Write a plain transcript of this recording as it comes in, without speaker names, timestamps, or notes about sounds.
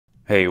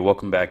Hey,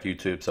 welcome back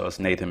YouTube. So it's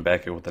Nathan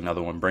back here with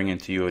another one, bringing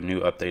to you a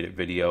new updated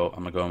video.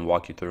 I'm going to go and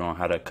walk you through on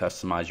how to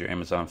customize your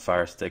Amazon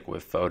Fire Stick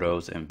with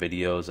photos and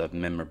videos of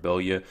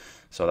memorabilia.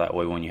 So that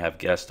way when you have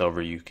guests over,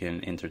 you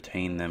can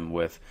entertain them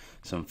with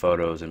some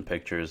photos and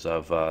pictures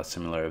of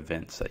similar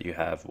events that you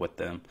have with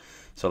them.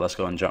 So let's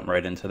go and jump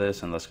right into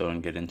this and let's go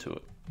and get into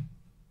it.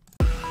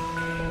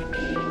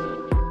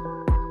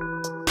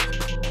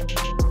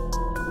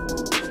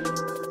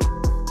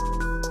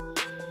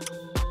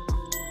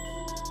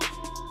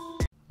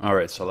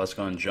 Alright, so let's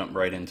go and jump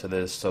right into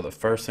this. So the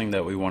first thing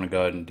that we want to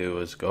go ahead and do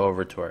is go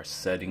over to our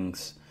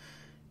settings,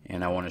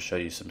 and I want to show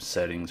you some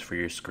settings for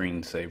your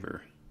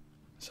screensaver.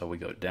 So we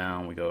go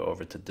down, we go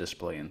over to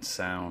display and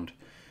sound,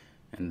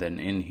 and then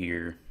in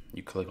here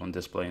you click on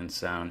display and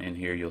sound. In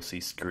here you'll see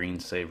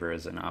screensaver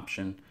as an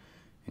option,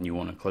 and you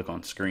want to click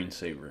on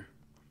screensaver.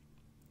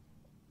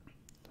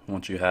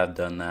 Once you have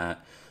done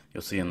that,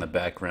 you'll see in the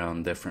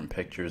background different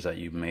pictures that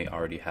you may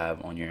already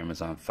have on your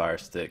Amazon Fire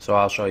Stick. So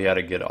I'll show you how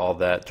to get all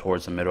that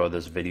towards the middle of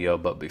this video,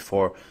 but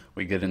before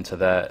we get into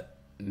that,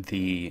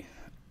 the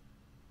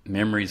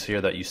memories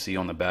here that you see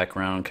on the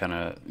background, kind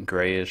of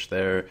grayish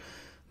there,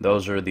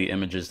 those are the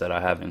images that I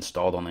have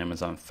installed on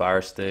Amazon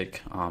Fire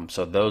Stick.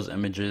 So those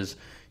images,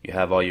 you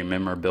have all your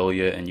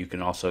memorabilia, and you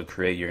can also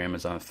create your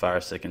Amazon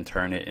Fire Stick and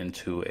turn it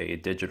into a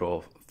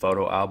digital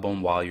photo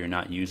album while you're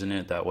not using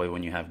it. That way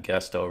when you have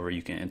guests over,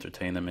 you can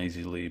entertain them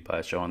easily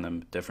by showing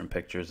them different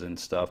pictures and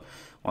stuff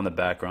on the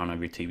background of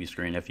your TV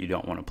screen if you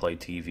don't want to play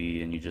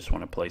TV and you just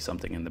want to play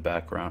something in the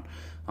background,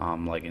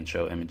 like and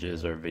show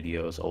images or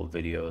videos, old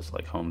videos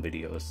like home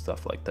videos,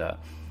 stuff like that.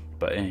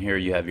 But in here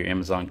you have your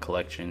Amazon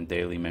collection,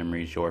 daily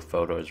memories, your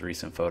photos,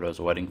 recent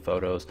photos, wedding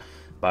photos.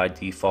 By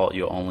default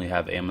you'll only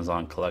have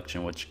Amazon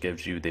collection, which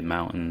gives you the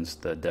mountains,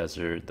 the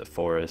desert, the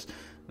forest,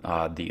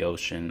 the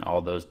ocean,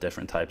 all those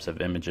different types of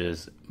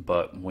images.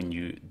 But when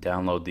you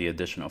download the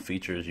additional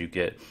features, you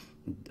get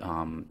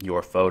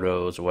your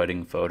photos,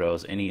 wedding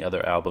photos, any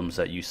other albums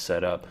that you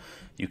set up,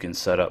 you can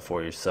set up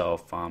for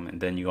yourself.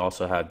 And then you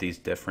also have these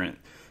different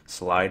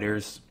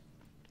sliders.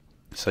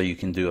 So you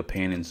can do a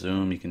pan and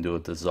zoom, you can do a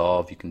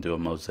dissolve, you can do a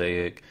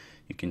mosaic,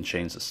 you can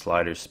change the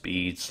slider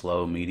speed,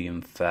 slow,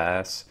 medium,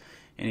 fast,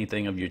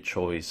 anything of your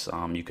choice.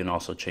 You can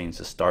also change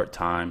the start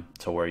time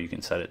to where you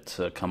can set it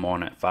to come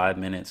on at 5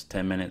 minutes,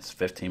 10 minutes,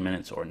 15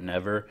 minutes, or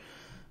never.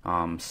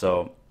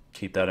 So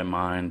keep that in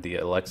mind. The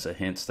Alexa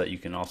hints that you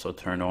can also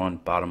turn on,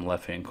 bottom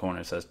left hand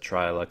corner says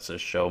try Alexa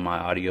show my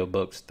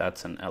audiobooks.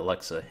 That's an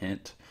Alexa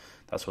hint.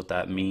 That's what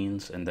that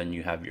means. And then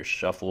you have your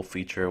shuffle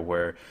feature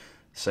where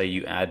say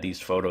you add these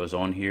photos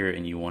on here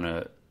and you want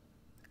to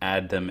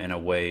add them in a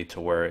way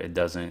to where it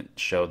doesn't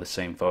show the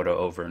same photo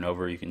over and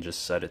over. You can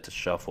just set it to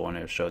shuffle and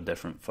it'll show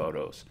different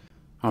photos.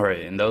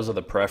 Alright, and those are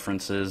the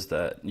preferences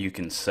that you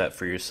can set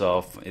for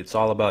yourself. It's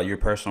all about your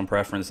personal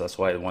preference. That's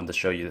why I wanted to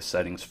show you the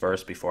settings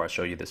first before I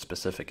show you the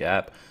specific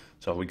app.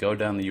 So if we go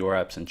down to your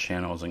apps and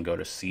channels and go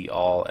to see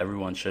all,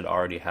 everyone should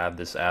already have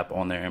this app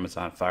on their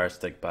Amazon Fire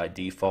Stick by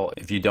default.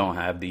 If you don't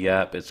have the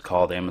app, it's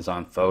called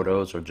Amazon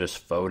Photos or just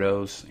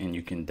Photos, and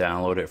you can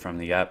download it from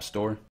the App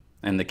Store.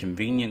 And the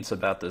convenience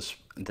about this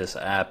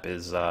app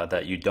is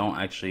that you don't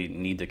actually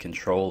need to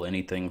control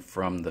anything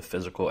from the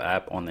physical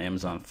app on the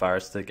Amazon Fire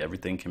Stick.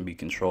 Everything can be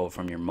controlled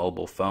from your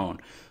mobile phone.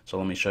 So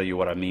let me show you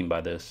what I mean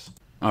by this.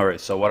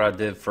 Alright, so what I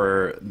did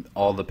for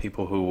all the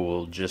people who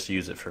will just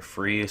use it for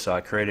free, so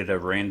I created a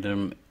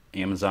random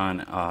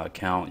Amazon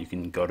account. You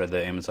can go to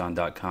the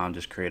Amazon.com,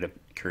 just create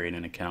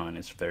an account, and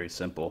it's very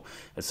simple.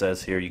 It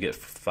says here you get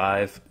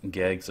 5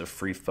 gigs of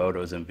free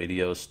photos and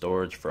video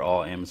storage for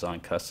all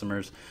Amazon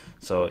customers.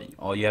 So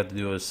all you have to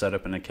do is set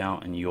up an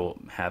account and you'll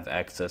have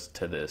access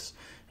to this,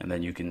 and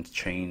then you can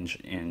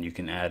change and you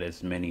can add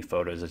as many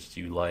photos as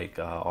you like,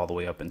 all the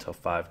way up until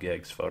 5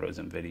 gigs photos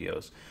and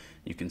videos.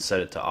 You can set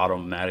it to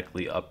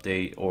automatically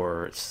update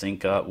or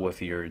sync up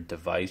with your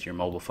device, your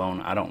mobile phone.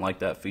 I don't like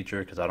that feature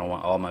because I don't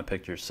want all my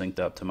pictures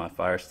synced up to my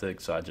Fire Stick,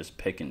 so I just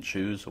pick and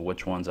choose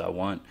which ones I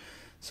want.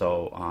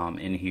 So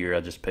in here I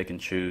just pick and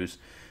choose.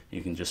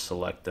 You can just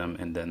select them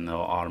and then they'll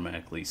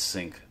automatically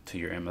sync to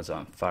your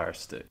Amazon Fire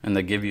Stick. And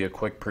to give you a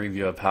quick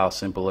preview of how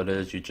simple it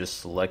is, you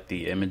just select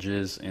the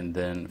images, and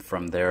then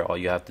from there all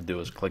you have to do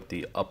is click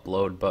the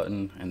upload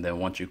button, and then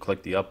once you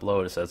click the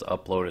upload, it says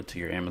upload it to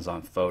your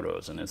Amazon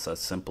Photos, and it's as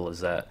simple as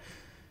that.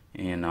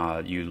 And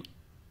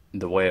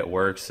the way it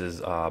works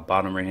is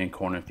bottom right hand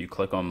corner, if you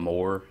click on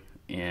more,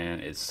 and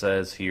it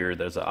says here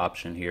there's an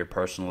option here,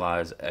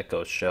 personalize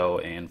Echo Show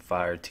and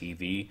Fire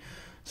TV.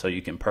 So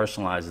you can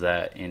personalize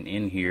that, and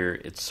in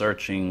here it's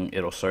searching,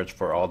 it'll search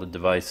for all the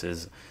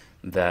devices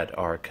that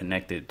are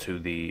connected to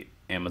the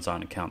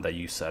Amazon account that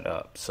you set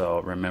up. So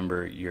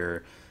remember,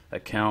 your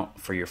account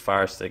for your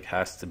Fire Stick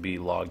has to be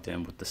logged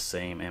in with the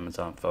same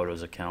Amazon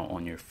Photos account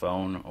on your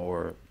phone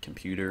or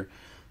computer.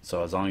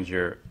 So as long as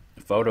your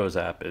Photos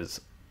app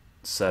is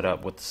set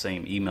up with the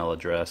same email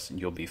address,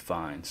 you'll be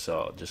fine.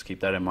 So just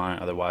keep that in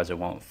mind, otherwise it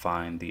won't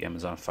find the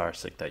Amazon Fire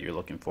Stick that you're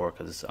looking for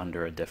because it's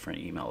under a different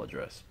email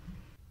address.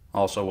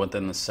 Also,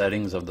 within the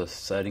settings of the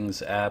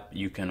Settings app,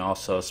 you can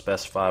also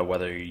specify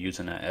whether you're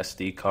using an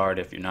SD card.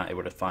 If you're not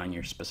able to find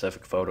your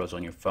specific photos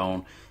on your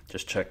phone,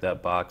 just check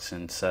that box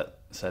and set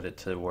it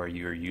to where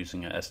you're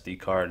using an SD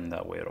card, and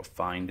that way it'll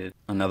find it.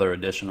 Another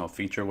additional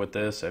feature with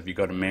this, if you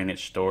go to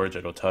manage storage,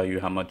 it'll tell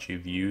you how much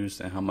you've used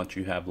and how much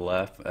you have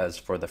left as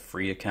for the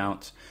free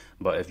accounts.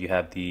 But if you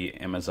have the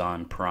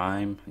Amazon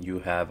Prime, you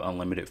have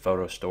unlimited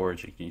photo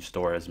storage. You can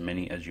store as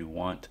many as you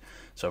want.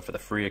 So for the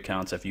free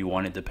accounts, if you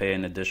wanted to pay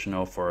an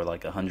additional for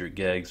like 100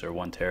 gigs or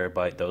 1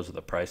 terabyte, those are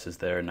the prices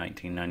there,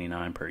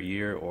 $19.99 per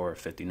year or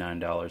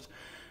 $59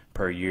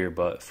 per year.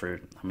 But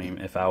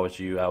if I was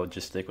you, I would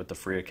just stick with the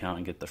free account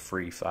and get the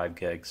free 5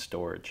 gig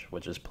storage,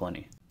 which is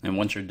plenty. And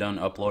once you're done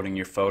uploading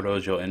your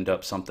photos, you'll end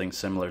up something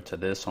similar to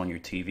this on your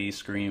TV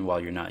screen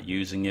while you're not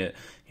using it.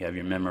 You have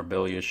your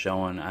memorabilia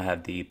showing. I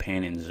have the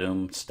pan and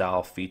zoom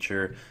style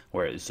feature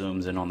where it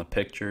zooms in on the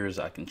pictures.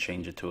 I can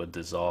change it to a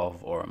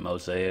dissolve or a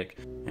mosaic.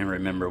 And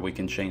remember, we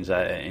can change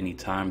that at any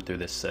time through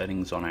the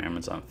settings on our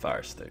Amazon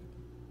Fire Stick.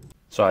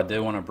 So I did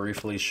want to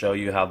briefly show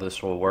you how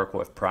this will work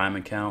with Prime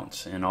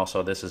accounts, and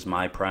also this is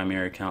my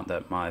primary account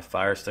that my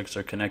Fire Sticks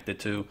are connected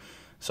to.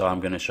 So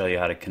I'm going to show you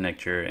how to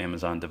connect your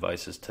Amazon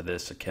devices to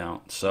this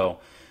account.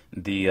 So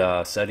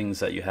the settings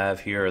that you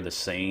have here are the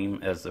same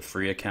as the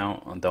free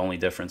account. The only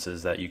difference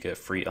is that you get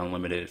free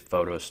unlimited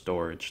photo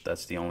storage.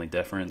 That's the only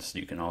difference.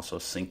 You can also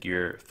sync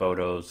your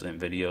photos and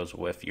videos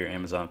with your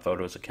Amazon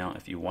Photos account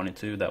if you wanted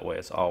to. That way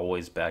it's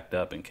always backed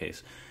up in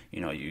case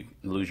you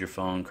lose your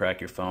phone,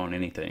 crack your phone,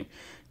 anything.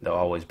 They'll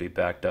always be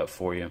backed up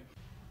for you.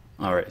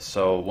 Alright,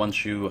 so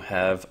once you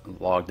have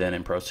logged in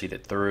and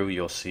proceeded through,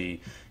 you'll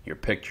see your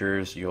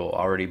pictures. You'll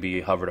already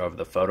be hovered over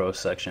the photo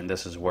section.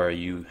 This is where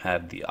you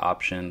have the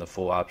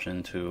full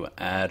option to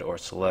add or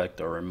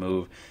select or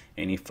remove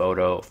any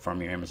photo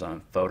from your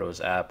Amazon Photos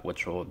app,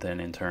 which will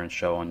then in turn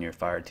show on your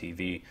Fire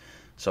TV.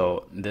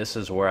 So this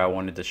is where I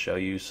wanted to show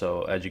you.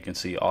 So as you can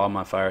see, all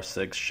my Fire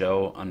Sticks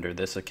show under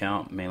this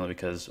account, mainly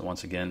because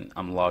once again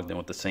I'm logged in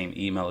with the same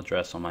email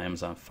address on my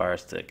Amazon Fire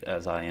Stick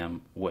as I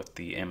am with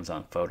the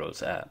Amazon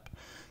Photos app.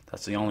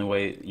 That's the only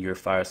way your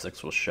Fire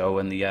Sticks will show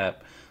in the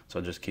app,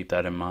 so just keep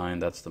that in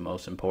mind. That's the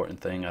most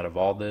important thing out of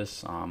all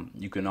this.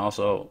 You can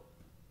also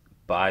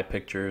buy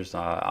pictures.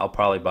 I'll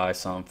probably buy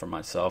some for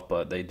myself,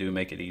 but they do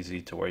make it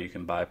easy to where you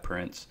can buy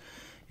prints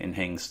and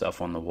hang stuff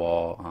on the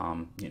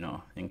wall,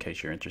 in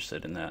case you're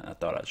interested in that. I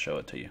thought I'd show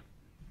it to you.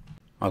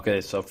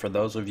 Okay, so for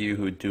those of you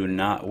who do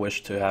not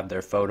wish to have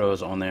their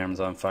photos on their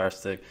Amazon Fire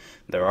Stick,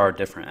 there are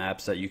different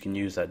apps that you can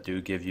use that do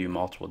give you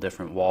multiple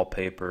different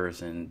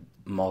wallpapers and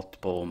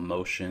multiple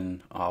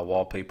motion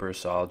wallpapers.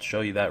 So I'll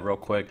show you that real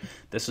quick.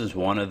 This is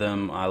one of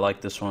them. I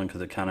like this one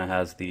because it kind of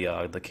has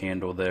the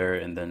candle there,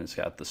 and then it's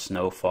got the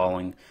snow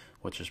falling,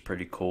 which is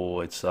pretty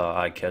cool. It's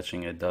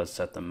eye-catching. It does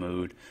set the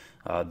mood.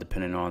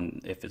 Depending on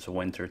if it's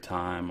winter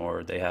time,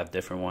 or they have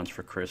different ones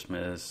for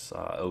Christmas,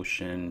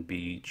 ocean,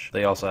 beach.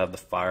 They also have the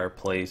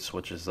fireplace,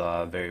 which is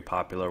a very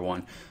popular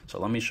one. So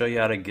let me show you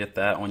how to get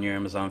that on your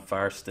Amazon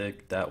Fire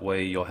Stick. That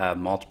way you'll have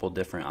multiple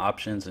different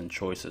options and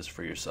choices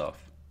for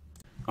yourself.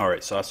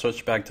 Alright, so I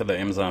switched back to the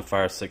Amazon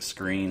Firestick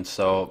screen.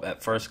 So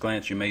at first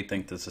glance you may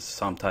think this is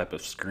some type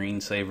of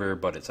screensaver,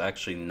 but it's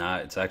actually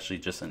not. It's actually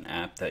just an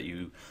app that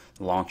you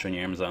launch on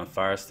your Amazon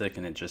Firestick,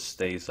 and it just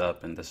stays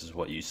up, and this is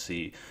what you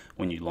see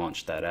when you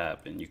launch that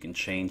app. And you can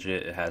change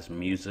it. It has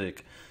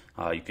music.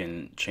 You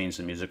can change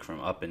the music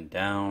from up and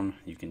down.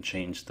 You can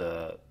change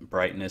the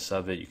brightness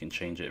of it. You can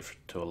change it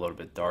to a little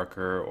bit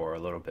darker or a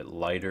little bit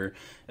lighter.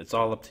 It's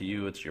all up to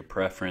you. It's your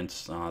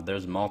preference.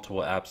 There's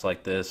multiple apps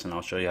like this, and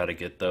I'll show you how to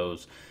get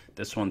those.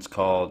 This one's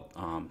called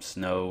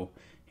Snow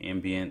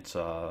Ambient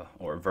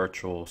or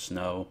Virtual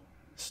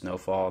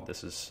Snowfall.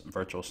 This is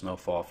Virtual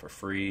Snowfall for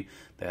free.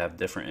 They have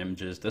different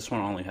images. This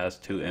one only has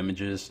 2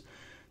 images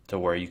to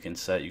where you can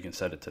set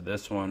it to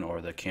this one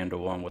or the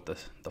candle one with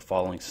the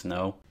falling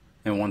snow.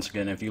 And once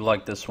again, if you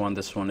like this one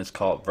is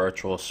called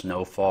Virtual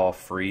Snowfall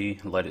Free.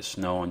 Let it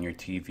snow on your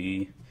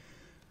TV.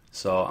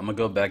 So I'm going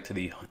to go back to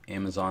the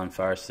Amazon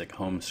Fire Stick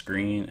home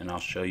screen, and I'll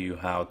show you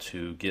how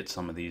to get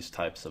some of these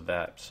types of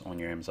apps on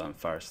your Amazon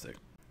Fire Stick.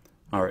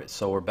 Alright,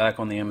 so we're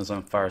back on the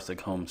Amazon Fire Stick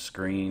home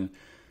screen,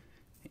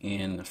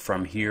 and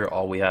from here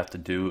all we have to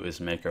do is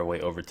make our way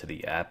over to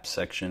the apps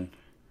section.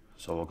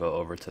 So we'll go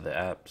over to the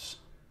apps,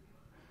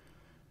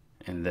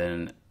 and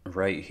then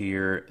right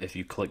here if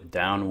you click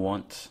down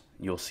once,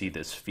 you'll see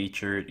this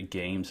featured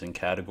games and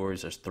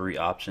categories. There's 3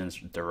 options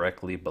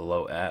directly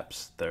below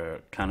apps.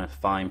 They're kind of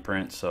fine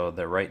print, so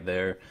they're right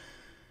there.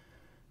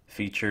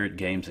 Featured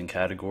games and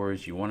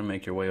categories. You want to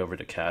make your way over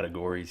to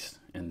categories,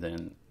 and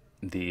then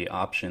the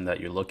option that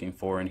you're looking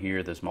for in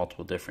here, there's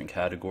multiple different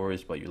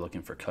categories, but you're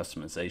looking for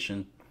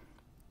customization.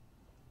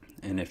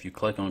 And if you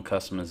click on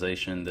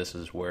customization, this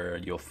is where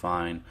you'll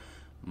find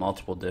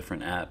multiple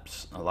different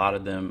apps. A lot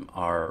of them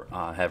are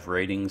have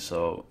ratings,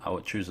 so I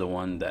would choose the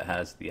one that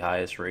has the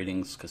highest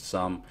ratings, because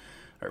some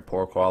are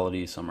poor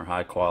quality, some are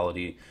high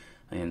quality,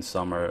 and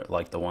some are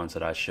like the ones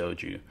that I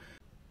showed you.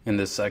 In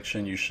this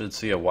section, you should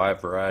see a wide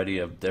variety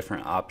of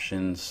different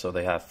options. So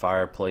they have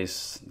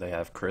fireplace, they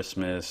have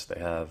Christmas, they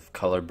have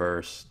color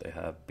bursts, they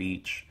have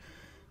beach,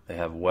 they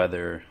have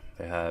weather,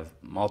 they have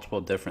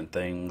multiple different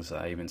things.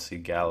 I even see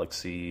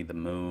galaxy, the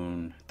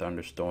moon,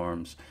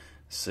 thunderstorms,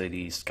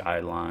 city,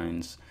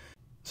 skylines.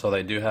 So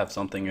they do have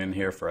something in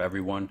here for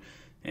everyone.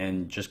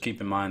 And just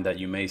keep in mind that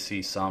you may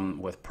see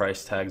some with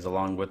price tags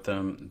along with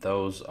them.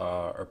 Those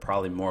are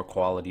probably more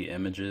quality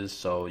images,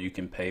 so you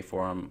can pay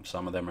for them.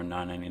 Some of them are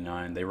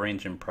 $9.99. They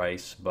range in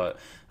price, but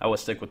I would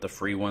stick with the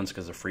free ones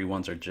because the free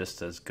ones are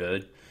just as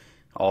good.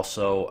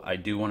 Also, I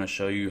do want to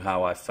show you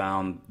how I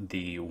found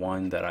the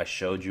one that I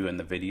showed you in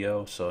the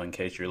video. So in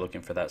case you're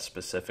looking for that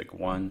specific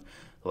one,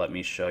 let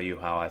me show you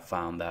how I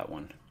found that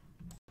one.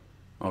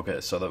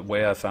 Okay, so the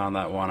way I found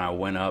that one, I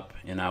went up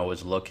and I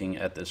was looking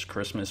at this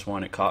Christmas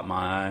one. It caught my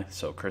eye.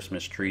 So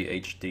Christmas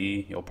Tree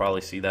HD, you'll probably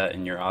see that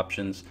in your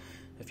options.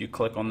 If you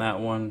click on that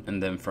one,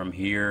 and then from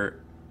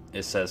here,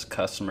 it says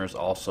customers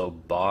also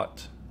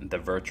bought the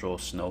virtual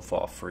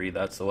snowfall free.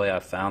 That's the way I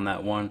found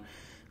that one.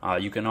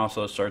 You can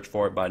also search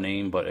for it by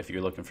name, but if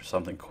you're looking for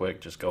something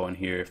quick, just go in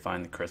here,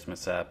 find the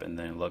Christmas app, and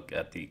then look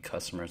at the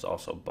customers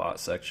also bought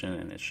section,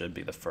 and it should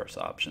be the first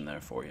option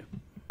there for you.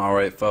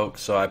 Alright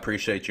folks, so I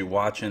appreciate you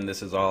watching.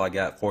 This is all I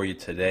got for you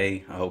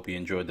today. I hope you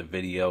enjoyed the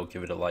video.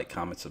 Give it a like,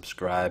 comment,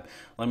 subscribe.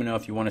 Let me know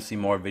if you want to see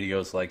more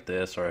videos like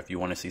this, or if you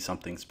want to see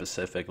something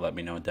specific, let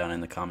me know down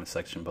in the comment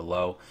section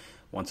below.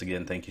 Once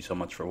again, thank you so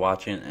much for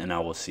watching, and I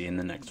will see you in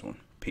the next one.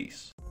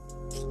 Peace.